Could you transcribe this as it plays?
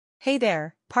Hey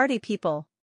there, party people!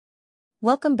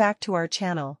 Welcome back to our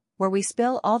channel, where we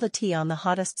spill all the tea on the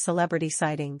hottest celebrity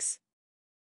sightings.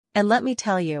 And let me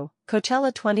tell you,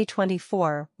 Coachella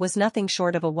 2024 was nothing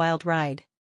short of a wild ride.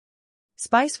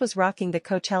 Spice was rocking the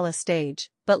Coachella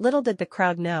stage, but little did the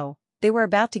crowd know, they were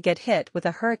about to get hit with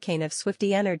a hurricane of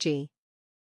Swiftie energy.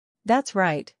 That's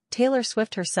right, Taylor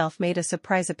Swift herself made a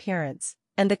surprise appearance,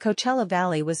 and the Coachella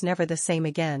Valley was never the same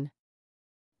again.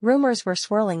 Rumors were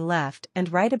swirling left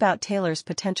and right about Taylor's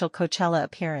potential Coachella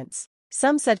appearance.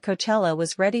 Some said Coachella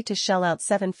was ready to shell out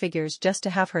 7 figures just to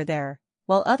have her there,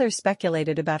 while others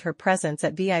speculated about her presence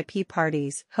at VIP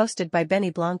parties hosted by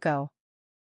Benny Blanco.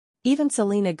 Even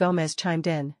Selena Gomez chimed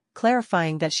in,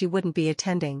 clarifying that she wouldn't be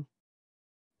attending.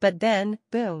 But then,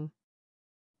 boom!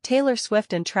 Taylor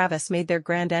Swift and Travis made their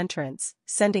grand entrance,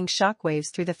 sending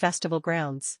shockwaves through the festival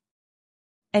grounds.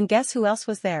 And guess who else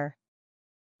was there?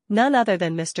 None other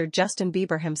than Mr. Justin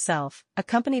Bieber himself,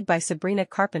 accompanied by Sabrina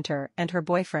Carpenter and her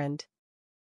boyfriend.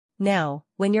 Now,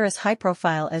 when you're as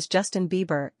high-profile as Justin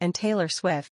Bieber and Taylor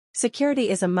Swift, security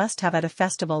is a must-have at a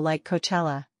festival like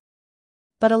Coachella.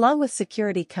 But along with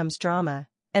security comes drama,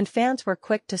 and fans were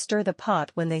quick to stir the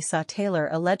pot when they saw Taylor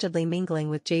allegedly mingling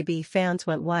with JB. Fans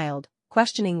went wild,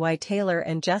 questioning why Taylor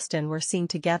and Justin were seen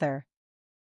together.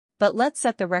 But let's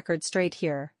set the record straight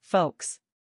here, folks.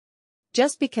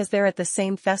 Just because they're at the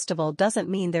same festival doesn't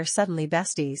mean they're suddenly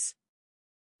besties.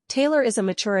 Taylor is a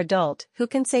mature adult who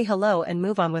can say hello and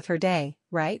move on with her day,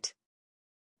 right?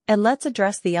 And let's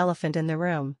address the elephant in the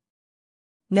room.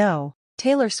 No,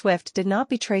 Taylor Swift did not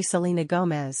betray Selena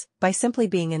Gomez by simply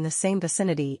being in the same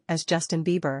vicinity as Justin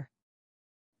Bieber.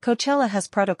 Coachella has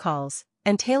protocols,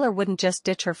 and Taylor wouldn't just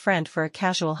ditch her friend for a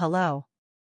casual hello.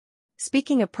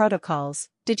 Speaking of protocols,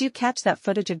 did you catch that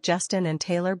footage of Justin and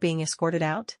Taylor being escorted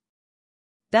out?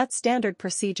 That's standard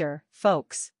procedure,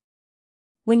 folks.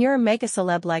 When you're a mega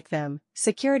celeb like them,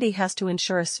 security has to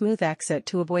ensure a smooth exit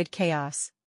to avoid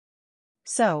chaos.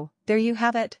 So, there you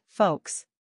have it, folks.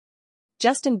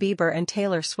 Justin Bieber and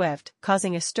Taylor Swift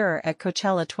causing a stir at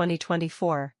Coachella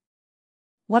 2024.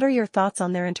 What are your thoughts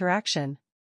on their interaction?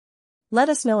 Let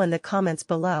us know in the comments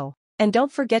below, and don't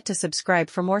forget to subscribe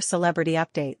for more celebrity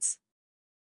updates.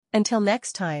 Until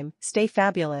next time, stay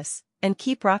fabulous, and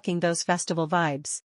keep rocking those festival vibes.